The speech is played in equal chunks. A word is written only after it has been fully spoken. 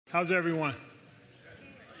How's everyone?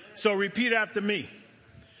 So repeat after me.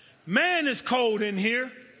 Man is cold in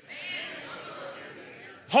here.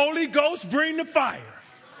 Holy Ghost, bring the fire.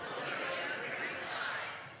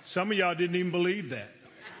 Some of y'all didn't even believe that.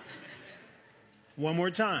 One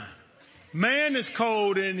more time. Man is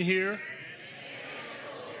cold in here.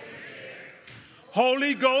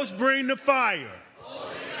 Holy Ghost, bring the fire.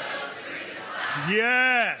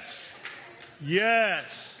 Yes.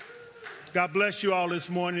 Yes. God bless you all this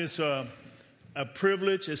morning. It's a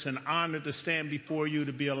privilege. It's an honor to stand before you,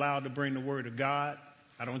 to be allowed to bring the word of God.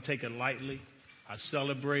 I don't take it lightly. I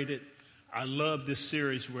celebrate it. I love this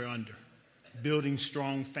series we're under, Building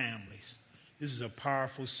Strong Families. This is a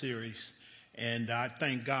powerful series, and I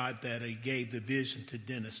thank God that He gave the vision to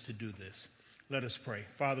Dennis to do this. Let us pray.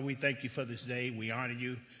 Father, we thank you for this day. We honor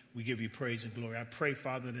you. We give you praise and glory. I pray,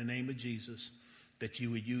 Father, in the name of Jesus, that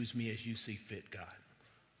you would use me as you see fit, God.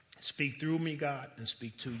 Speak through me, God, and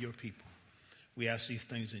speak to your people. We ask these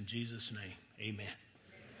things in Jesus' name. Amen.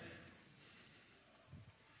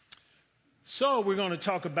 So we're going to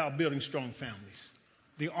talk about building strong families.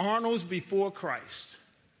 The Arnolds before Christ.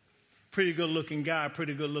 Pretty good looking guy,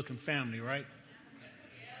 pretty good looking family, right?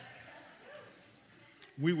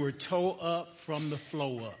 We were toe up from the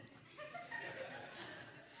flow up.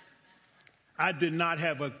 I did not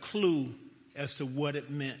have a clue as to what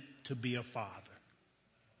it meant to be a father.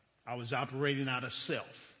 I was operating out of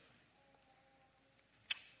self.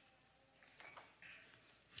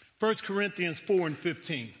 1 Corinthians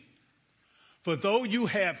 4:15. For though you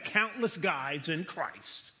have countless guides in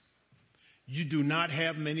Christ, you do not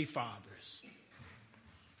have many fathers.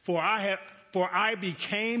 For I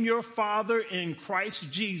became your father in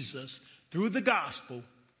Christ Jesus through the gospel.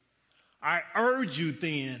 I urge you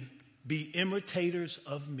then, be imitators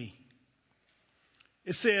of me.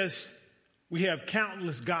 It says we have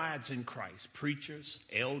countless guides in Christ, preachers,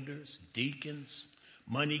 elders, deacons,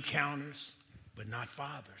 money counters, but not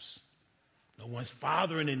fathers. No one's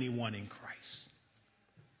fathering anyone in Christ.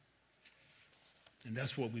 And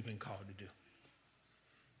that's what we've been called to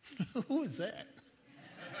do. Who is that?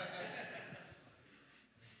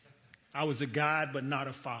 I was a guide, but not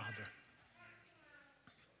a father.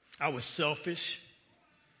 I was selfish,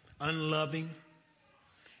 unloving,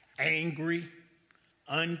 angry,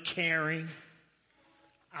 uncaring.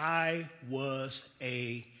 I was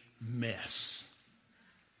a mess.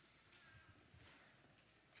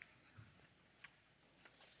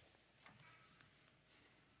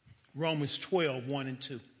 Romans 12:1 and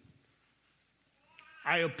 2.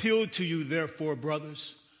 I appeal to you, therefore,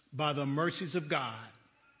 brothers, by the mercies of God,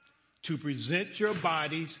 to present your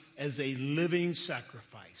bodies as a living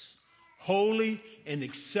sacrifice, holy and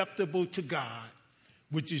acceptable to God,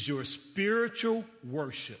 which is your spiritual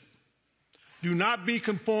worship. Do not be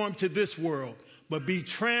conformed to this world, but be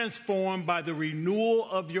transformed by the renewal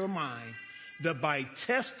of your mind, that by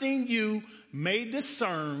testing you may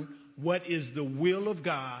discern what is the will of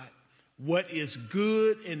God, what is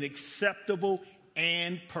good and acceptable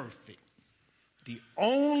and perfect. The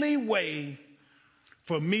only way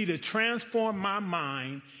for me to transform my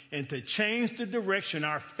mind and to change the direction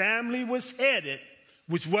our family was headed,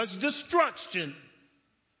 which was destruction,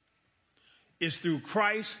 is through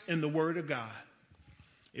Christ and the Word of God.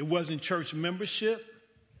 It wasn't church membership.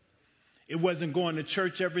 It wasn't going to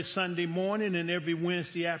church every Sunday morning and every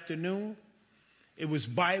Wednesday afternoon. It was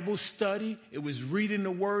Bible study. It was reading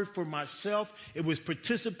the Word for myself. It was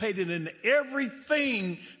participating in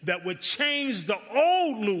everything that would change the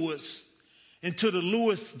old Lewis into the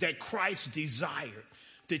Lewis that Christ desired.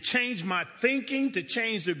 To change my thinking, to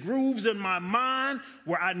change the grooves in my mind,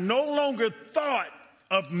 where I no longer thought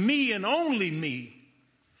of me and only me,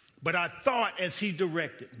 but I thought as He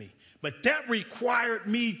directed me. But that required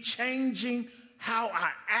me changing how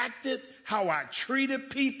I acted, how I treated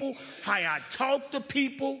people, how I talked to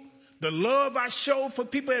people, the love I showed for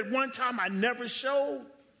people at one time I never showed.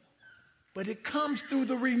 But it comes through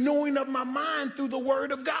the renewing of my mind through the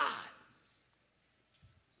Word of God.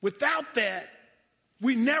 Without that,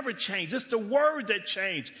 we never change. It's the Word that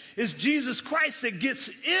changes. It's Jesus Christ that gets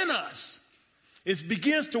in us. It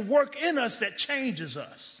begins to work in us that changes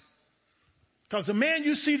us. Because the man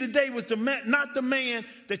you see today was not the man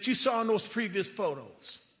that you saw in those previous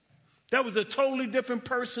photos. That was a totally different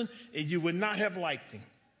person, and you would not have liked him.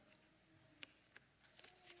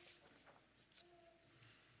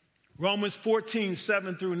 Romans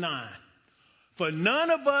 14:7-9. For none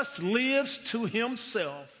of us lives to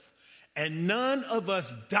himself, and none of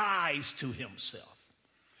us dies to himself.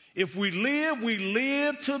 If we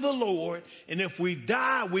live to the Lord, and if we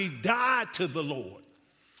die to the Lord.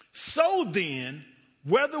 So then,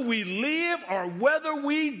 Whether we live or whether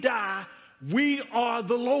we die, we are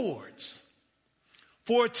the Lord's.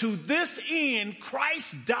 For to this end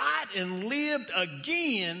Christ died and lived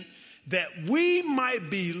again, that we might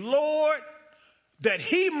be Lord, that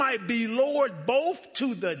he might be Lord both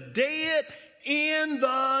to the dead and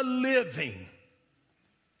the living.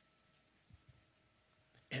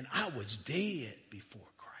 And I was dead before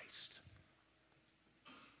Christ,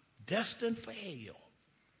 destined for hell.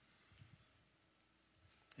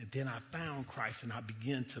 And then I found Christ and I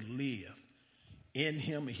began to live in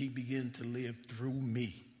him, and he began to live through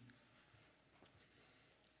me.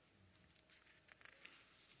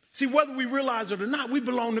 See, whether we realize it or not, we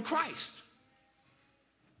belong to Christ.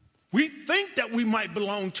 We think that we might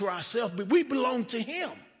belong to ourselves, but we belong to him.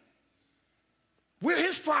 We're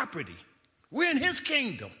his property. We're in his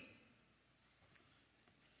kingdom.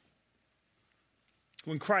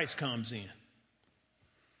 When Christ comes in,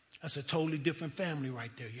 that's a totally different family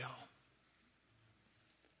right there, y'all.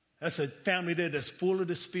 That's a family there that's full of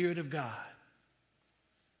the Spirit of God.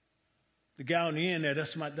 The guy on the end there,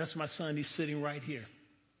 that's my son. He's sitting right here.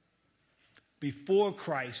 Before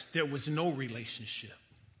Christ, there was no relationship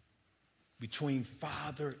between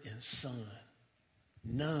father and son.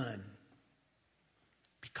 None.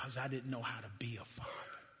 Because I didn't know how to be a father.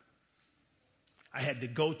 I had to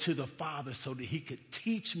go to the Father so that he could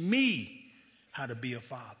teach me how to be a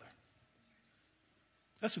father.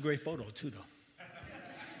 That's a great photo too, though.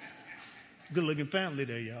 Good looking family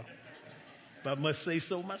there, y'all. If I must say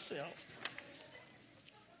so myself.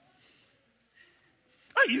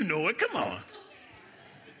 Oh, you know it. Come on.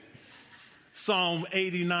 Psalm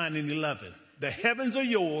 89 and 11. The heavens are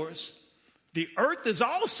yours. The earth is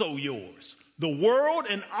also yours. The world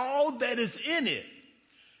and all that is in it.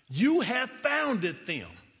 You have founded them.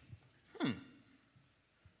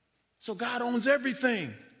 So God owns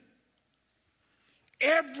everything.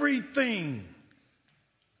 Everything.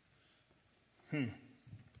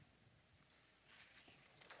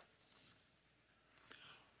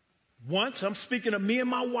 Once, I'm speaking of me and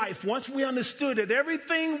my wife, once we understood that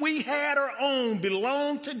everything we had or owned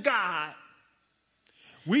belonged to God,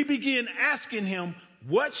 we began asking him,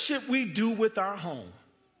 what should we do with our home?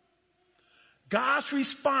 God's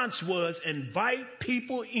response was, invite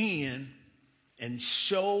people in and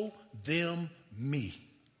show them me.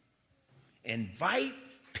 Invite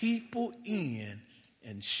people in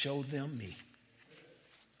and show them me.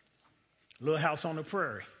 Little House on the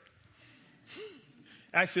Prairie.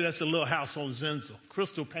 Actually, that's a Little House on Zenzel.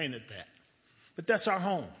 Crystal painted that. But that's our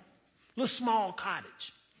home. Little small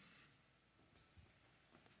cottage.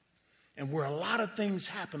 And where a lot of things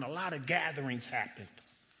happen, a lot of gatherings happened,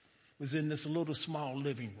 was in this little small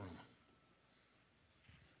living room.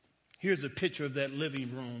 Here's a picture of that living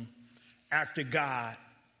room after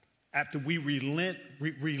we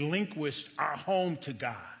relinquished our home to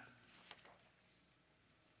God.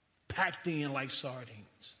 Packed in like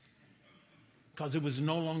sardines. Because it was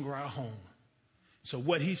no longer our home. So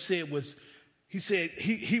what he said was,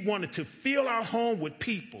 he wanted to fill our home with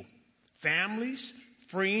people, families,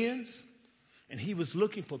 friends, and he was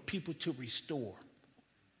looking for people to restore.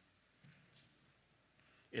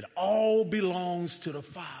 It all belongs to the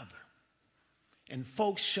Father. And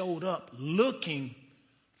folks showed up looking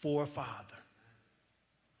for a father.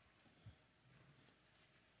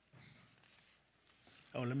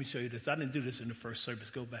 Oh, let me show you this. I didn't do this in the first service.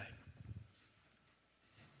 Go back.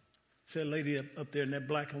 See that lady up there in that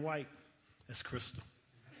black and white? That's Crystal.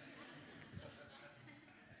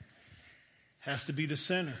 Has to be the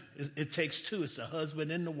center. It takes two. It's the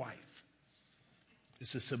husband and the wife.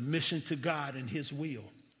 It's a submission to God and his will.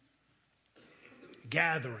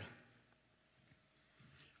 Gathering.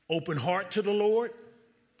 Open heart to the Lord.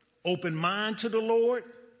 Open mind to the Lord.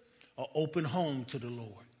 Or open home to the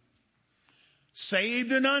Lord.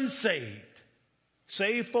 Saved and unsaved.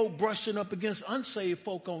 Saved folk brushing up against unsaved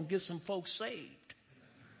folk gonna get some folks saved.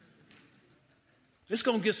 It's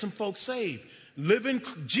gonna get some folks saved. Living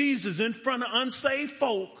Jesus in front of unsaved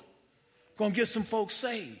folk gonna get some folks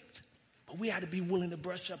saved. But we had to be willing to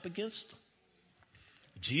brush up against them.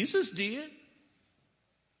 Jesus did.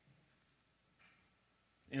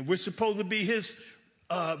 And we're supposed to be his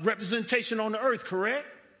representation on the earth, correct?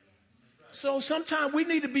 So sometimes we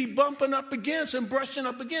need to be bumping up against and brushing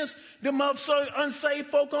up against them unsaved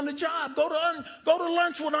folk on the job. Go to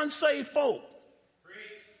lunch with unsaved folk.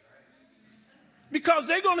 Because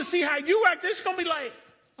they're going to see how you act. It's going to be like,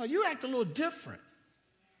 oh, you act a little different.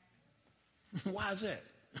 Why is that?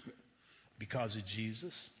 Because of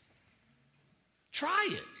Jesus. Try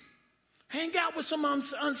it. Hang out with some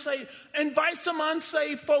unsaved. Invite some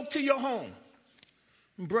unsaved folk to your home.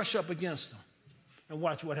 And brush up against them. And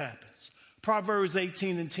watch what happens. Proverbs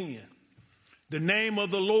 18:10. The name of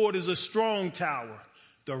the Lord is a strong tower.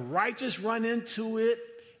 The righteous run into it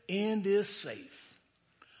and is safe.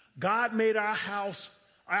 God made our house,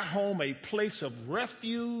 our home, a place of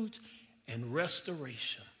refuge and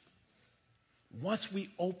restoration. Once we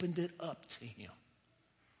opened it up to him.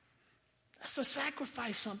 That's a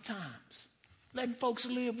sacrifice sometimes. Letting folks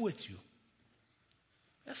live with you.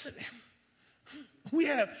 That's it. We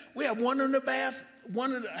have one and a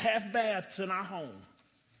half baths in our home.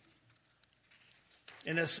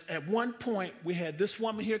 And at one point, we had this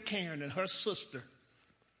woman here, Karen, and her sister,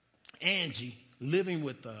 Angie, living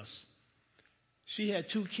with us. She had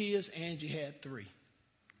 2 kids. Angie had 3.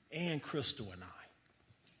 And Crystal and I.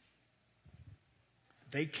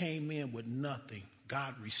 They came in with nothing.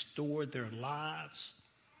 God restored their lives.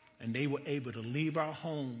 And they were able to leave our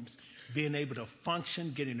homes, being able to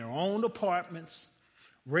function, getting their own apartments,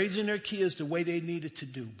 raising their kids the way they needed to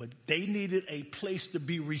do. But they needed a place to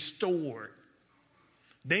be restored.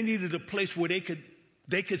 They needed a place where they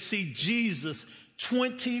could see Jesus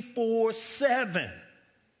 24/7.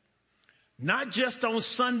 Not just on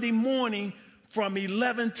Sunday morning from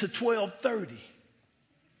 11 to 12:30.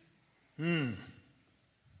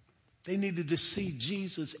 They needed to see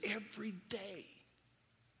Jesus every day.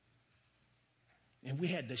 And we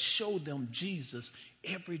had to show them Jesus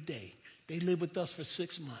every day. They lived with us for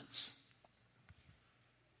 6 months.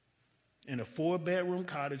 In a 4-bedroom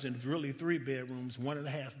cottage, and really 3 bedrooms,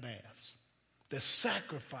 1.5 baths. The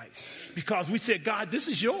sacrifice. Because we said, God, this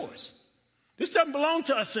is yours. This doesn't belong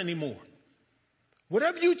to us anymore.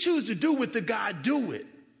 Whatever you choose to do with the God, do it.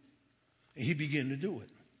 And he began to do it.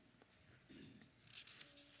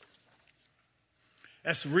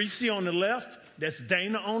 That's Reese on the left. That's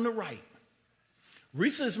Dana on the right.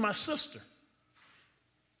 Reese is my sister.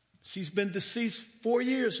 She's been deceased 4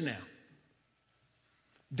 years now.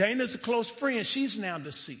 Dana's a close friend. She's now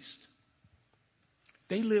deceased.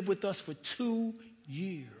 They lived with us for 2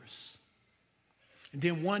 years. And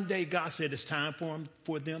then one day God said it's time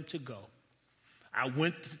for them to go. I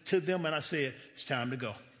went to them and I said, it's time to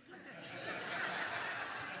go.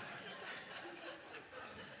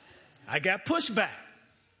 I got pushed back.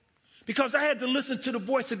 Because I had to listen to the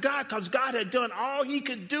voice of God, because God had done all he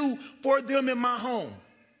could do for them in my home.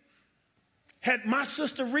 Had my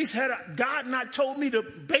sister Reese, had God not told me to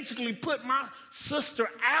basically put my sister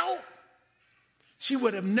out, she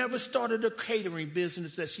would have never started a catering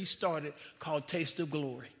business that she started called Taste of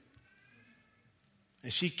Glory.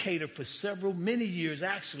 And she catered for many years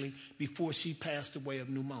actually, before she passed away of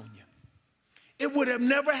pneumonia. It would have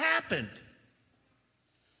never happened.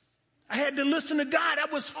 I had to listen to God.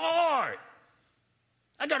 That was hard.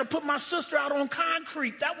 I got to put my sister out on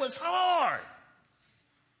concrete. That was hard.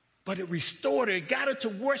 But it restored her. It got her to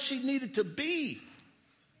where she needed to be.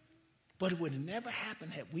 But it would have never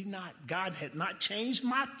happened had God had not changed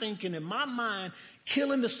my thinking in my mind,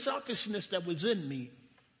 killing the selfishness that was in me.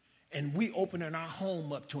 And we opened our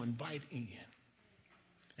home up to invite in.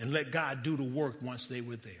 And let God do the work once they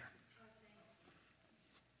were there.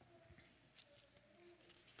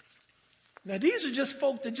 Now, these are just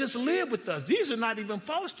folk that just live with us. These are not even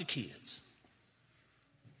foster kids.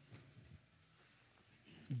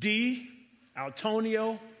 D,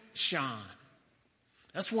 Antonio, Sean.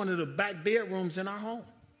 That's one of the back bedrooms in our home.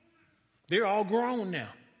 They're all grown now.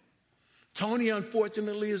 Tony,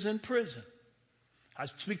 unfortunately, is in prison. I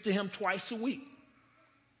speak to him twice a week.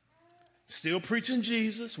 Still preaching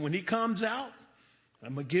Jesus. When he comes out,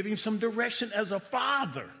 I'm going to give him some direction as a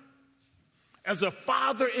father. As a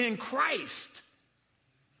father in Christ.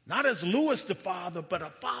 Not as Louis the father, but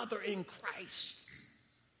a father in Christ.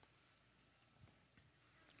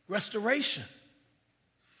 Restoration.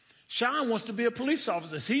 Sean wants to be a police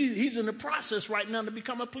officer. He's in the process right now to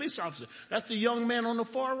become a police officer. That's the young man on the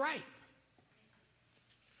far right.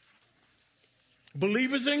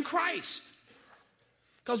 Believers in Christ.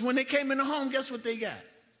 Because when they came in the home, guess what they got?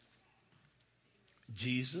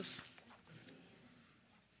 Jesus.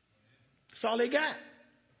 That's all they got.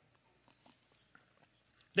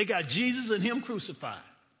 They got Jesus and him crucified.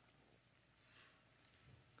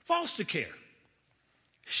 Foster care.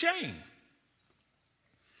 Shane.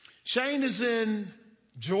 Shane is in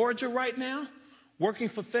Georgia right now, working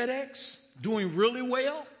for FedEx, doing really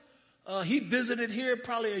well. He visited here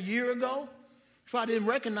probably a year ago. I didn't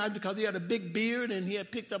recognize because he had a big beard and he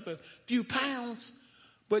had picked up a few pounds.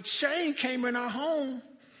 But Shane came in our home.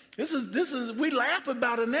 This is we laugh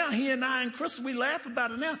about it now. He and I and Crystal, we laugh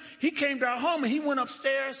about it now. He came to our home and he went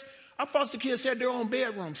upstairs. Our foster kids had their own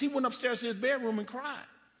bedrooms. He went upstairs to his bedroom and cried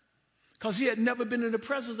because he had never been in the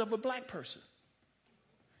presence of a black person.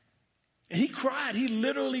 And he cried. He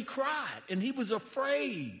literally cried. And he was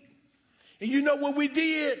afraid. And you know what we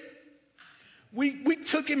did? We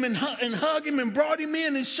took him and hugged him and brought him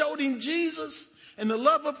in and showed him Jesus and the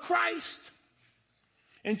love of Christ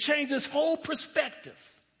and changed his whole perspective.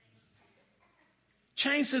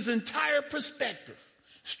 Changed his entire perspective.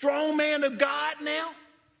 Strong man of God now.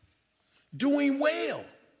 Doing well.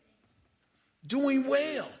 Doing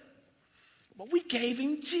well. But we gave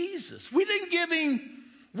him Jesus. We didn't give him,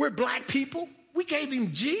 we're black people. We gave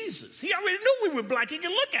him Jesus. He already knew we were black. He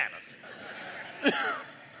could look at us.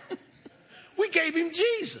 We gave him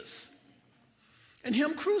Jesus. And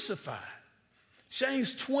him crucified.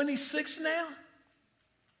 Shane's 26 now.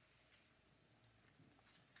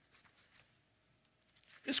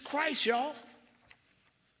 It's Christ, y'all.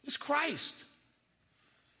 It's Christ.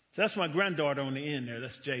 So that's my granddaughter on the end there.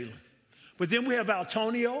 That's Jalen. But then we have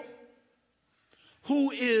Antonio,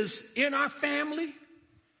 who is in our family,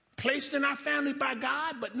 placed in our family by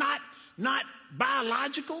God, but not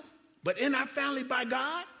biological, but in our family by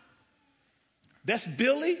God. That's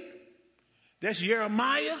Billy. That's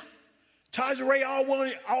Jeremiah. Taja Ray all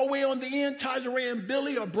the way on the end. Taja Ray and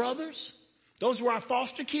Billy are brothers. Those were our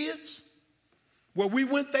foster kids. Where we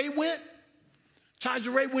went, they went.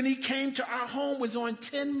 Taja Ray, when he came to our home, was on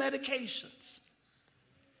 10 medications.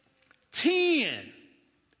 10.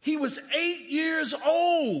 He was 8 years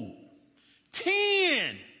old.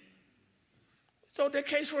 10. So that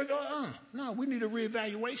caseworker, no, we need a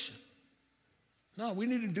reevaluation. No, we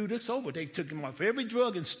need to do this over. They took him off every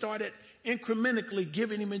drug and started incrementally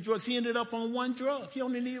giving him in drugs. He ended up on one drug. He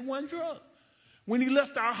only needed one drug. When he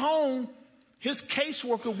left our home, his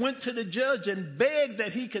caseworker went to the judge and begged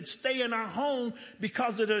that he could stay in our home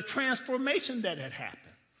because of the transformation that had happened.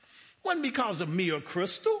 It wasn't because of me or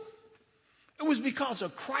Crystal. It was because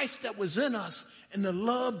of Christ that was in us and the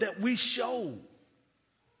love that we showed.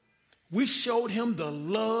 We showed him the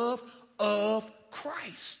love of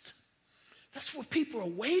Christ. That's what people are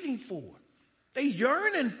waiting for. They're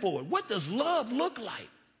yearning for it. What does love look like?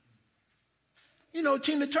 You know,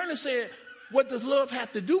 Tina Turner said, what does love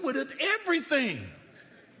have to do with it? Everything.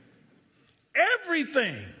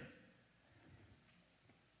 Everything.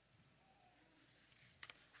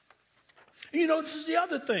 And you know, this is the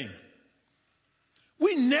other thing.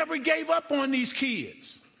 We never gave up on these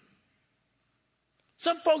kids.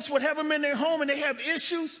 Some folks would have them in their home and they have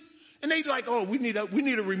issues and they like, oh, we need a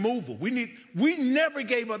removal. We never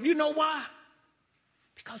gave up. You know why?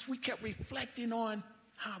 Because we kept reflecting on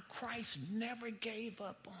how Christ never gave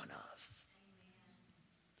up on us.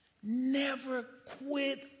 Never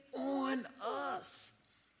quit on us.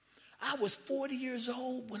 I was 40 years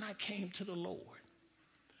old when I came to the Lord.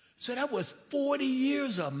 So that was 40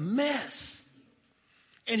 years of mess.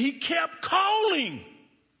 And he kept calling,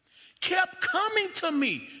 kept coming to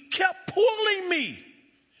me, kept pulling me,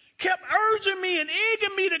 kept urging me and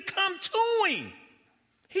egging me to come to him.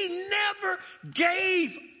 He never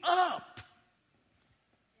gave up.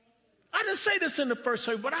 I didn't say this in the first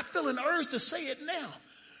service, but I feel an urge to say it now.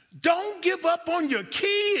 Don't give up on your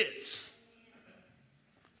kids.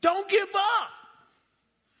 Don't give up.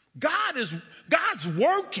 God's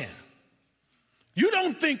working. You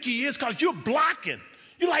don't think he is because you're blocking.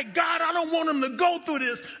 You're like, God, I don't want him to go through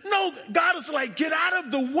this. No, God is like, get out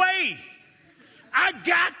of the way. I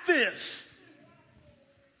got this.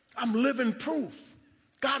 I'm living proof.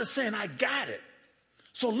 God is saying, I got it.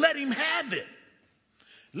 So let him have it.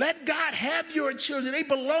 Let God have your children. They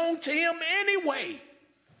belong to him anyway.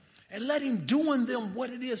 And let him do in them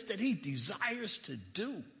what it is that he desires to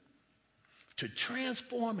do. To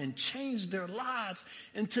transform and change their lives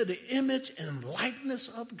into the image and likeness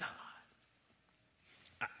of God.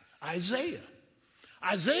 Isaiah.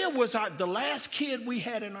 Isaiah was the last kid we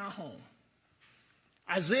had in our home.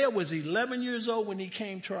 Isaiah was 11 years old when he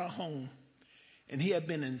came to our home. And he had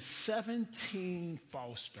been in 17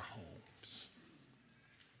 foster homes.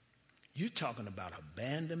 You're talking about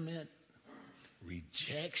abandonment,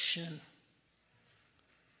 rejection.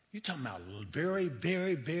 You're talking about very,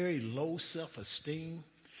 very, very low self-esteem.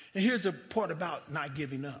 And here's the part about not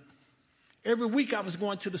giving up. Every week I was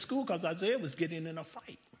going to the school because Isaiah was getting in a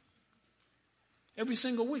fight. Every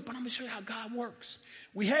single week. But I'm going to show you how God works.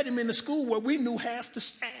 We had him in the school where we knew half the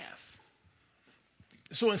staff.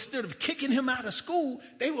 So instead of kicking him out of school,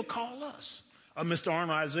 they would call us. Mr.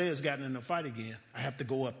 Arnold, Isaiah's gotten in a fight again. I have to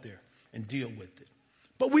go up there and deal with it.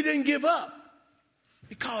 But we didn't give up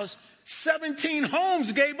because 17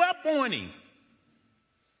 homes gave up on him.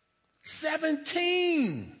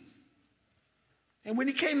 17. And when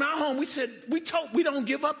he came to our home, we said, we don't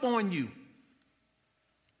give up on you.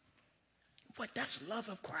 What? That's love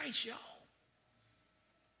of Christ, y'all.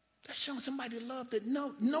 That's showing somebody love that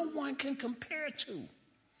no one can compare to.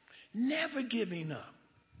 Never giving up.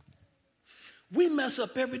 We mess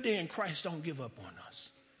up every day and Christ don't give up on us.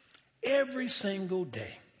 Every single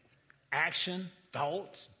day. Action,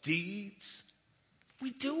 thoughts, deeds.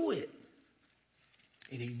 We do it.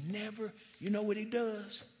 And he never, you know what he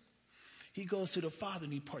does? He goes to the Father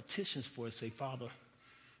and he partitions for us. Say, Father,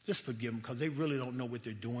 just forgive them because they really don't know what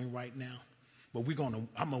they're doing right now. But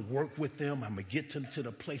I'm going to work with them. I'm going to get them to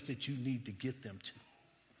the place that you need to get them to.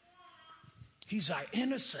 He's our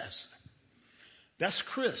intercessor. That's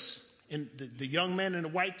Chris, and the young man in the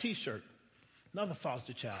white T-shirt, another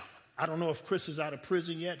foster child. I don't know if Chris is out of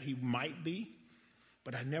prison yet. He might be.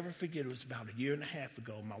 But I never forget, it was about a year and a half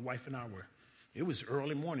ago. My wife and I it was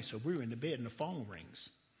early morning, so we were in the bed and the phone rings.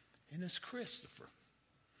 And it's Christopher.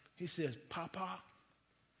 He says, Papa,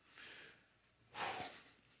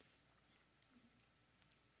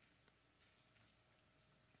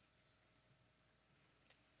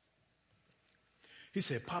 he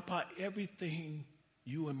said, Papa, everything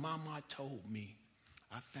you and Mama told me,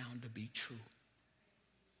 I found to be true.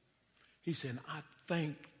 He said, I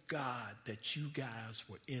thank God that you guys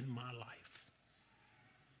were in my life.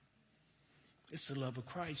 It's the love of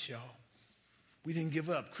Christ, y'all. We didn't give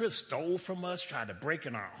up. Chris stole from us, tried to break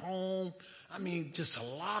in our home. I mean, just a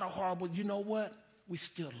lot of horrible. You know what? We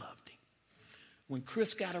still loved him. When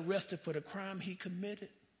Chris got arrested for the crime he committed,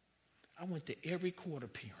 I went to every court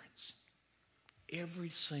appearance. Every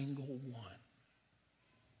single one.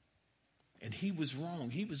 And he was wrong.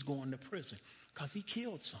 He was going to prison because he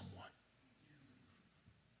killed someone.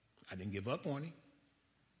 I didn't give up on him.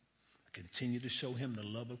 I continued to show him the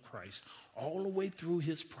love of Christ all the way through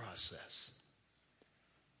his process.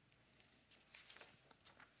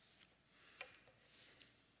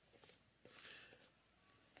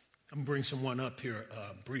 I'm going to bring someone up here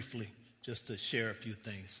briefly just to share a few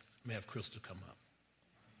things. I may have Crystal come up.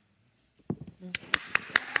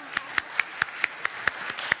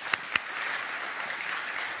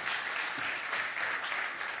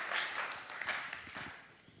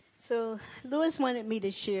 So Lewis wanted me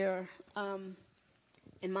to share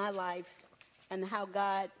in my life and how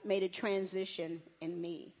God made a transition in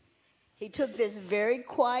me. He took this very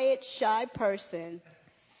quiet, shy person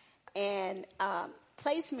and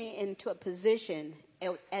placed me into a position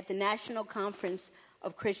at the National Conference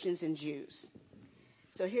of Christians and Jews.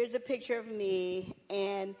 So here's a picture of me,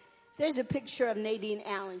 and there's a picture of Nadine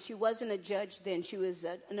Allen. She wasn't a judge then. She was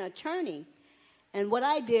an attorney. And what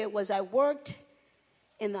I did was I worked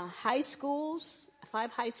in the high schools,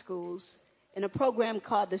 5 high schools, in a program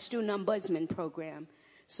called the Student Ombudsman Program.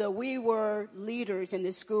 So we were leaders in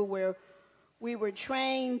the school where we were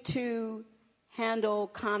trained to handle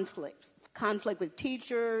conflict with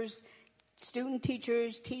teachers, student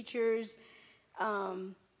teachers,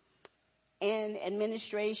 and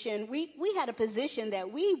administration. We had a position that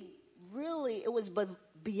it was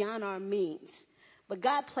beyond our means. But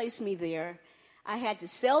God placed me there. I had to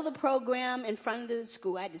sell the program in front of the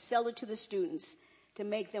school. I had to sell it to the students to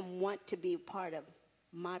make them want to be a part of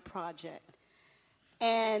my project.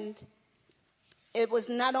 And it was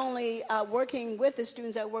not only working with the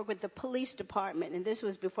students, I worked with the police department. And this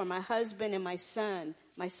was before my husband and my son.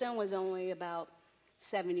 My son was only about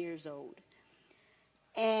 7 years old.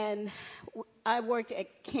 And I worked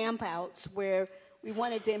at campouts where we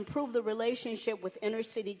wanted to improve the relationship with inner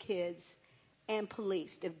city kids and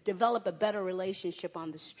police, to develop a better relationship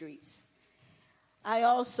on the streets. I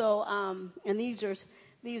also, and these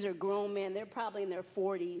are grown men, they're probably in their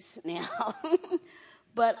 40s now,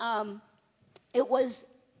 but it was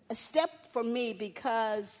a step for me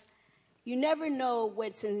because you never know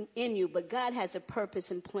what's in you, but God has a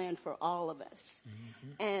purpose and plan for all of us.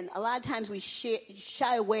 Mm-hmm. And a lot of times we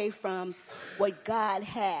shy away from what God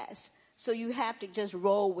has, so you have to just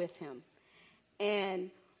roll with him.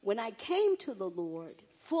 And when I came to the Lord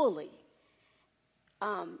fully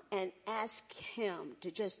and asked him to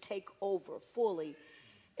just take over fully,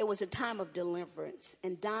 it was a time of deliverance.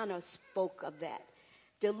 And Donna spoke of that.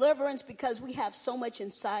 Deliverance because we have so much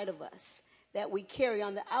inside of us that we carry.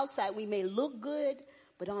 On the outside, we may look good,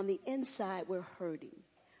 but on the inside, we're hurting.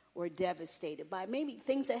 We're devastated by maybe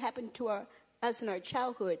things that happened to us in our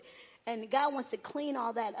childhood. And God wants to clean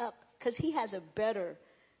all that up because he has a better,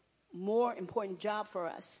 more important job for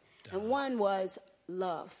us. And one was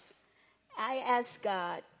love. I asked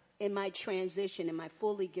God in my transition, in my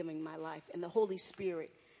fully giving my life, and the Holy Spirit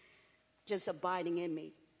just abiding in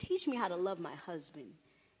me, teach me how to love my husband.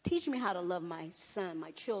 Teach me how to love my son,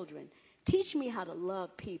 my children. Teach me how to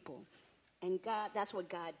love people. And God, that's what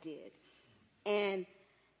God did. And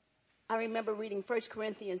I remember reading 1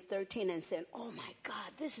 Corinthians 13 and saying, oh my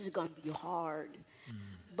God, this is going to be hard.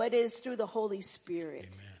 But it's through the Holy Spirit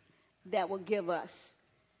that will give us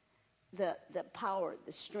the power,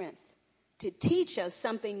 the strength to teach us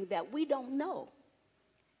something that we don't know.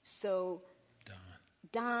 So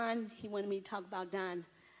Don, he wanted me to talk about Don.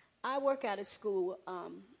 I work out of school.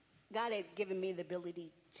 God had given me the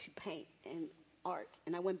ability to paint and art,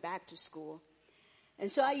 and I went back to school.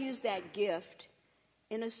 And so I used that gift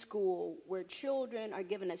in a school where children are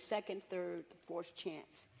given a second, third, fourth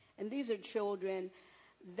chance. And these are children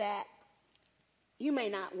that you may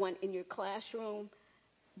not want in your classroom,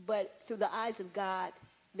 but through the eyes of God,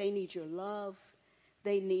 they need your love,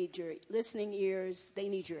 they need your listening ears, they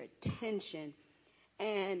need your attention.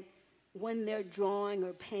 And when they're drawing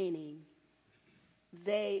or painting,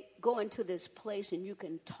 they go into this place and you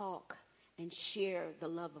can talk and share the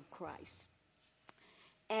love of Christ.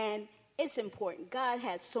 And it's important. God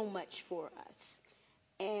has so much for us.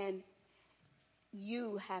 And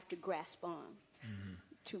you have to grasp on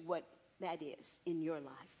to what that is in your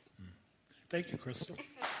life. Thank you, Crystal.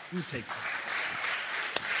 You take that.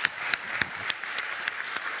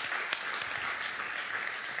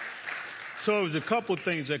 So it was a couple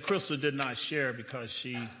things that Crystal did not share because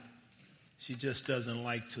she just doesn't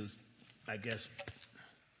like to, I guess,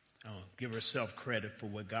 give herself credit for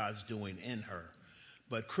what God's doing in her.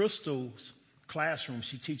 But Crystal's classroom,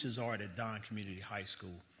 she teaches art at Don Community High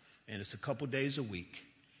School, and it's a couple days a week.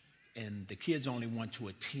 And the kids only want to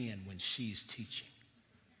attend when she's teaching.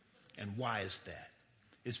 And why is that?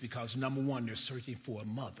 It's because, number one, they're searching for a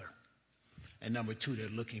mother. And number two, they're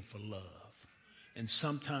looking for love. And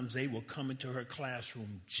sometimes they will come into her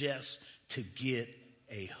classroom just to get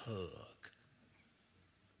a hug.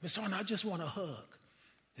 Miss Arnold, I just want a hug.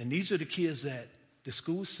 And these are the kids that the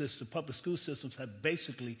school system, public school systems have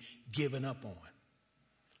basically given up on.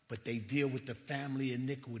 But they deal with the family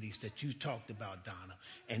iniquities that you talked about, Donna.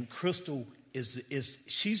 And Crystal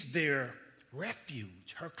she's their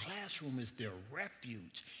refuge. Her classroom is their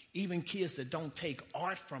refuge. Even kids that don't take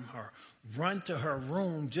art from her run to her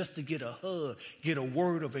room just to get a hug, get a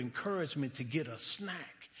word of encouragement, to get a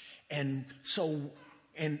snack. And so,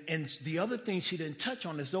 and the other thing she didn't touch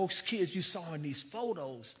on is those kids you saw in these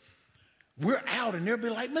photos. We're out and they'll be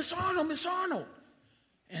like, Miss Arnold, Miss Arnold.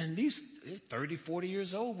 And these 30, 40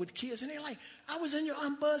 years old with kids, and they're like, I was in your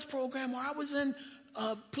Unbuzz program, or I was in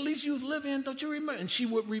Police Youth Live-In, don't you remember? And she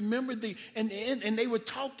would remember and they would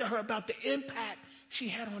talk to her about the impact she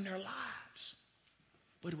had on their lives.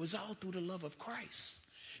 But it was all through the love of Christ.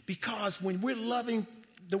 Because when we're loving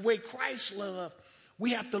the way Christ loved,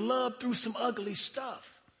 we have to love through some ugly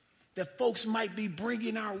stuff that folks might be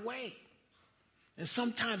bringing our way. And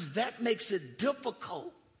sometimes that makes it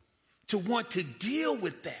difficult to want to deal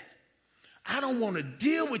with that. I don't want to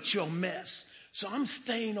deal with your mess, so I'm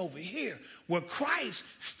staying over here, where Christ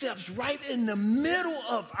steps right in the middle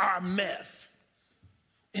of our mess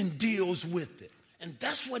and deals with it. And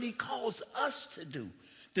that's what he calls us to do,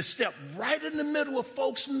 to step right in the middle of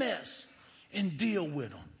folks' mess and deal with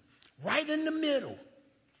them. Right in the middle.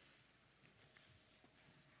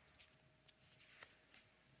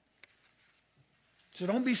 So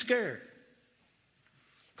don't be scared.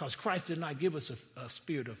 Because Christ did not give us a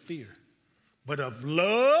spirit of fear, but of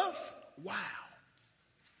love, wow.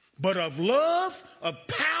 But of love, of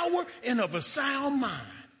power, and of a sound mind.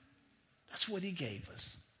 That's what he gave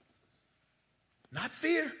us. Not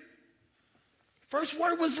fear. First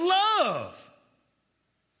word was love.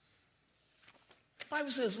 The Bible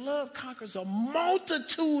says love conquers a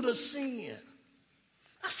multitude of sin.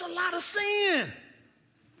 That's a lot of sin.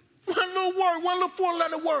 One little word, one little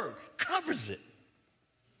four-letter word covers it.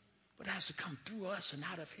 But it has to come through us and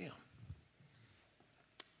out of him.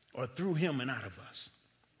 Or through him and out of us.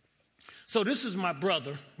 So this is my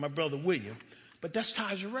brother William, but that's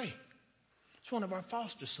Taja Ray. It's one of our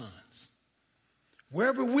foster sons.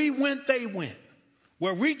 Wherever we went, they went.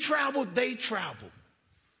 Where we traveled, they traveled.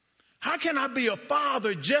 How can I be a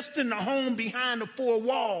father just in the home behind the four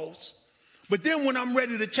walls, but then when I'm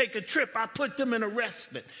ready to take a trip, I put them in a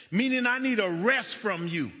respite, meaning I need a rest from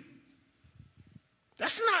you?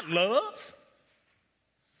 That's not love.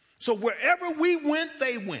 So wherever we went,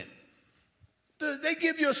 they went. They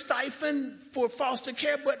give you a stipend for foster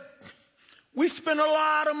care, but we spend a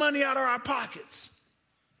lot of money out of our pockets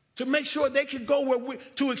to make sure they could go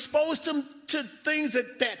to expose them to things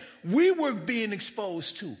that we were being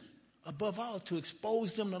exposed to. Above all, to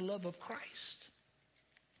expose them to the love of Christ.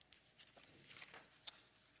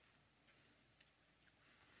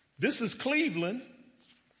 This is Cleveland.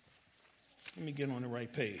 Let me get on the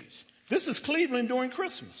right page. This is Cleveland during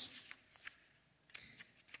Christmas.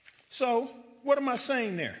 So, what am I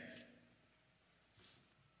saying there?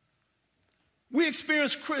 We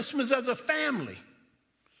experienced Christmas as a family.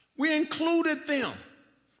 We included them.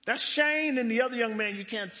 That's Shane and the other young man, you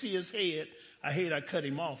can't see his head. I hate I cut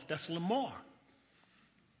him off. That's Lamar.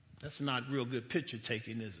 That's not real good picture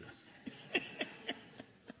taking, is it?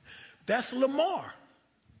 That's Lamar.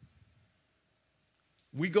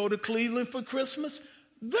 We go to Cleveland for Christmas.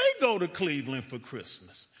 They go to Cleveland for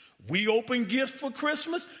Christmas. We open gifts for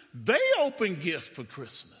Christmas. They open gifts for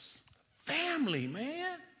Christmas. Family,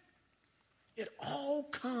 man. It all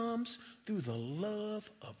comes through the love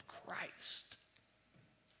of Christ.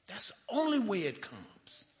 That's the only way it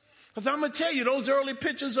comes. Because I'm going to tell you, those early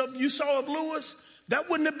pictures you saw of Lewis, that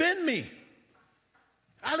wouldn't have been me.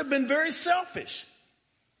 I'd have been very selfish.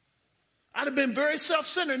 I'd have been very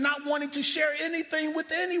self-centered, not wanting to share anything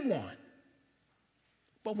with anyone.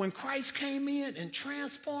 But when Christ came in and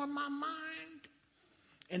transformed my mind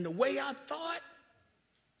and the way I thought,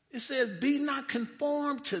 it says, be not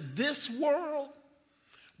conformed to this world,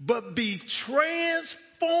 but be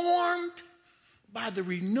transformed by the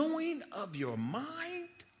renewing of your mind.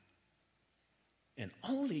 And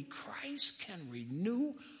only Christ can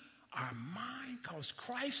renew our mind, because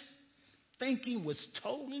Christ's thinking was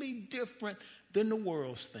totally different than the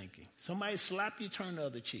world's thinking. Somebody slap you, turn the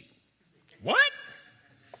other cheek. What?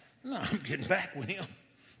 No, I'm getting back with him.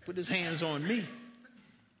 Put his hands on me.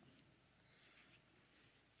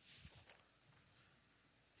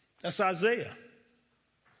 That's Isaiah.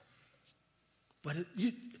 But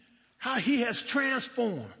how he has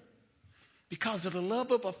transformed because of the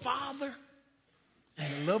love of a father and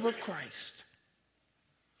the love of Christ.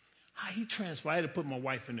 How he transformed. I had to put my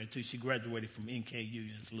wife in there too. She graduated from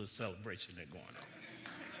NKU. There's a little celebration there going on.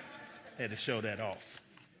 Had to show that off.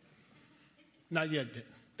 Not yet.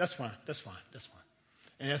 That's fine. That's fine. That's fine.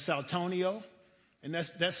 And that's Antonio. And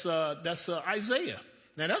that's Isaiah.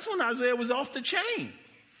 Now that's when Isaiah was off the chain.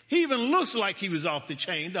 He even looks like he was off the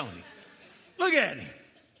chain, don't he? Look at him.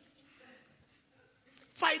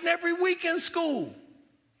 Fighting every week in school.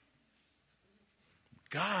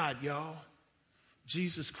 God, y'all.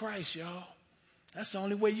 Jesus Christ, y'all. That's the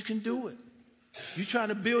only way you can do it. You trying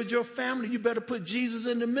to build your family, you better put Jesus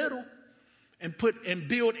in the middle and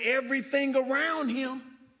build everything around him.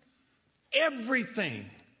 Everything.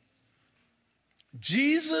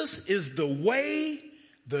 Jesus is the way,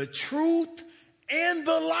 the truth, and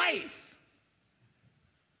the life.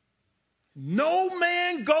 No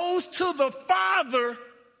man goes to the Father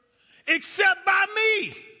except by me.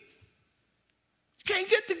 You can't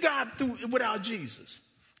get to God without Jesus.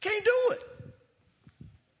 Can't do it.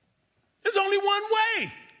 There's only one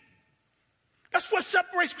way. That's what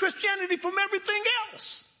separates Christianity from everything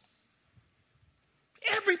else.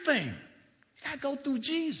 Everything. You got to go through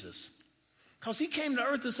Jesus. Because he came to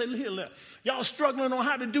earth and said, here, look, y'all struggling on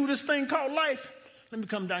how to do this thing called life? Let me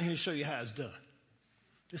come down here and show you how it's done.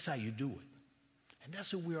 This is how you do it. And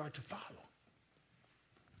that's who we are to follow.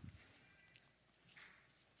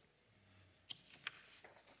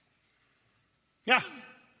 Yeah.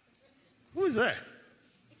 Who is that?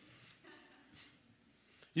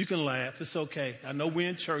 You can laugh. It's okay. I know we're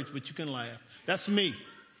in church, but you can laugh. That's me.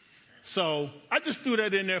 So I just threw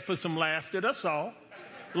that in there for some laughter. That's all.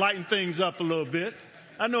 Lighten things up a little bit.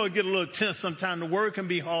 I know it get a little tense sometimes. The word can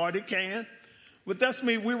be hard. It can. But that's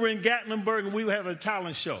me. We were in Gatlinburg and we were having a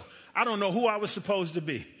talent show. I don't know who I was supposed to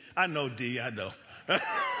be. I know, D. I know.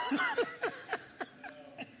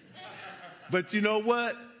 But you know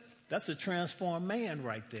what? That's a transformed man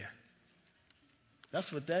right there.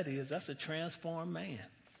 That's what that is. That's a transformed man.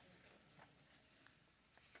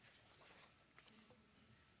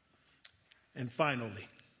 And finally,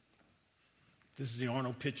 this is the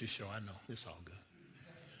Arnold Picture Show. I know. It's all good.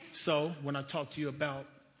 So when I talk to you about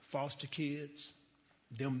foster kids,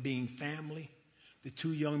 them being family, the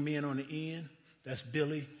two young men on the end, that's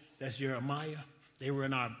Billy, that's Jeremiah. They were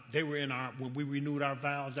in our, when we renewed our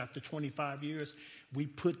vows after 25 years, we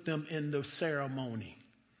put them in the ceremony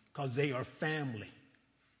because they are family.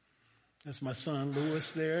 That's my son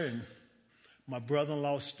Lewis there, and my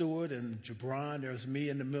brother-in-law Stuart and Jabron. There's me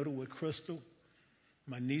in the middle with Crystal.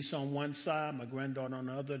 My niece on one side, my granddaughter on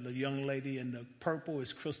the other. The young lady in the purple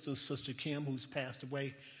is Crystal's sister Kim, who's passed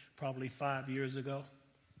away probably 5 years ago.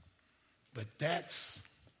 But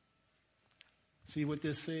see what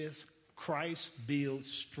this says? Christ builds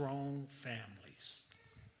strong families.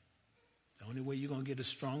 The only way you're going to get a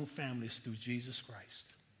strong family is through Jesus Christ.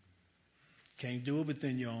 Can't do it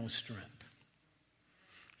within your own strength.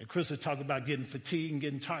 And Chris will talk about getting fatigued and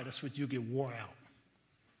getting tired. That's what you get wore out.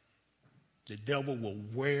 The devil will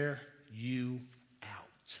wear you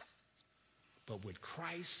out. But with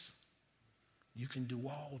Christ You can do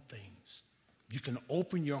all things. You can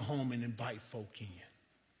open your home and invite folk in.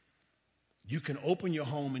 You can open your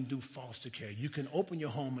home and do foster care. You can open your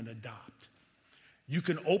home and adopt. You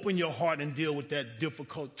can open your heart and deal with that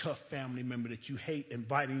difficult, tough family member that you hate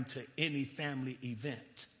inviting to any family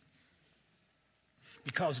event.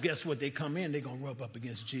 Because guess what? They come in, they're going to rub up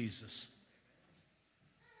against Jesus.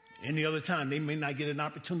 Any other time, they may not get an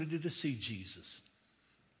opportunity to see Jesus.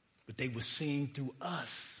 But they were seeing through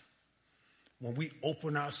us. When we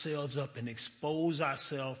open ourselves up and expose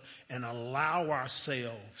ourselves and allow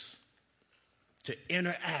ourselves to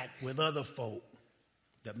interact with other folk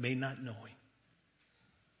that may not know him.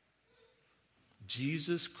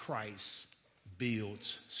 Jesus Christ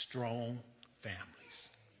builds strong families.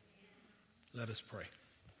 Let us pray.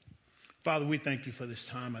 Father, we thank you for this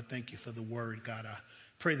time. I thank you for the word, God. I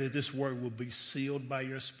pray that this word will be sealed by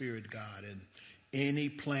your Spirit, God, and any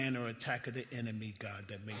plan or attack of the enemy, God,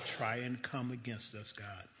 that may try and come against us,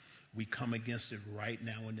 God, we come against it right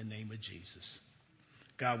now in the name of Jesus.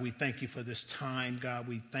 God, we thank you for this time. God,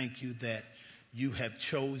 we thank you that you have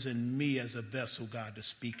chosen me as a vessel, God, to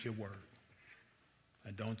speak your word.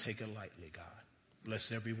 And don't take it lightly, God.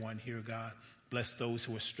 Bless everyone here, God. Bless those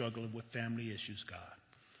who are struggling with family issues, God.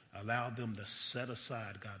 Allow them to set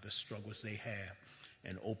aside, God, the struggles they have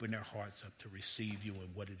and open their hearts up to receive you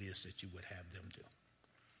and what it is that you would have them do.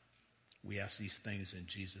 We ask these things in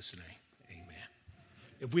Jesus' name. Amen.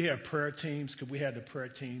 If we have prayer teams, could we have the prayer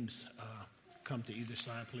teams come to either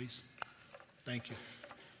side, please? Thank you.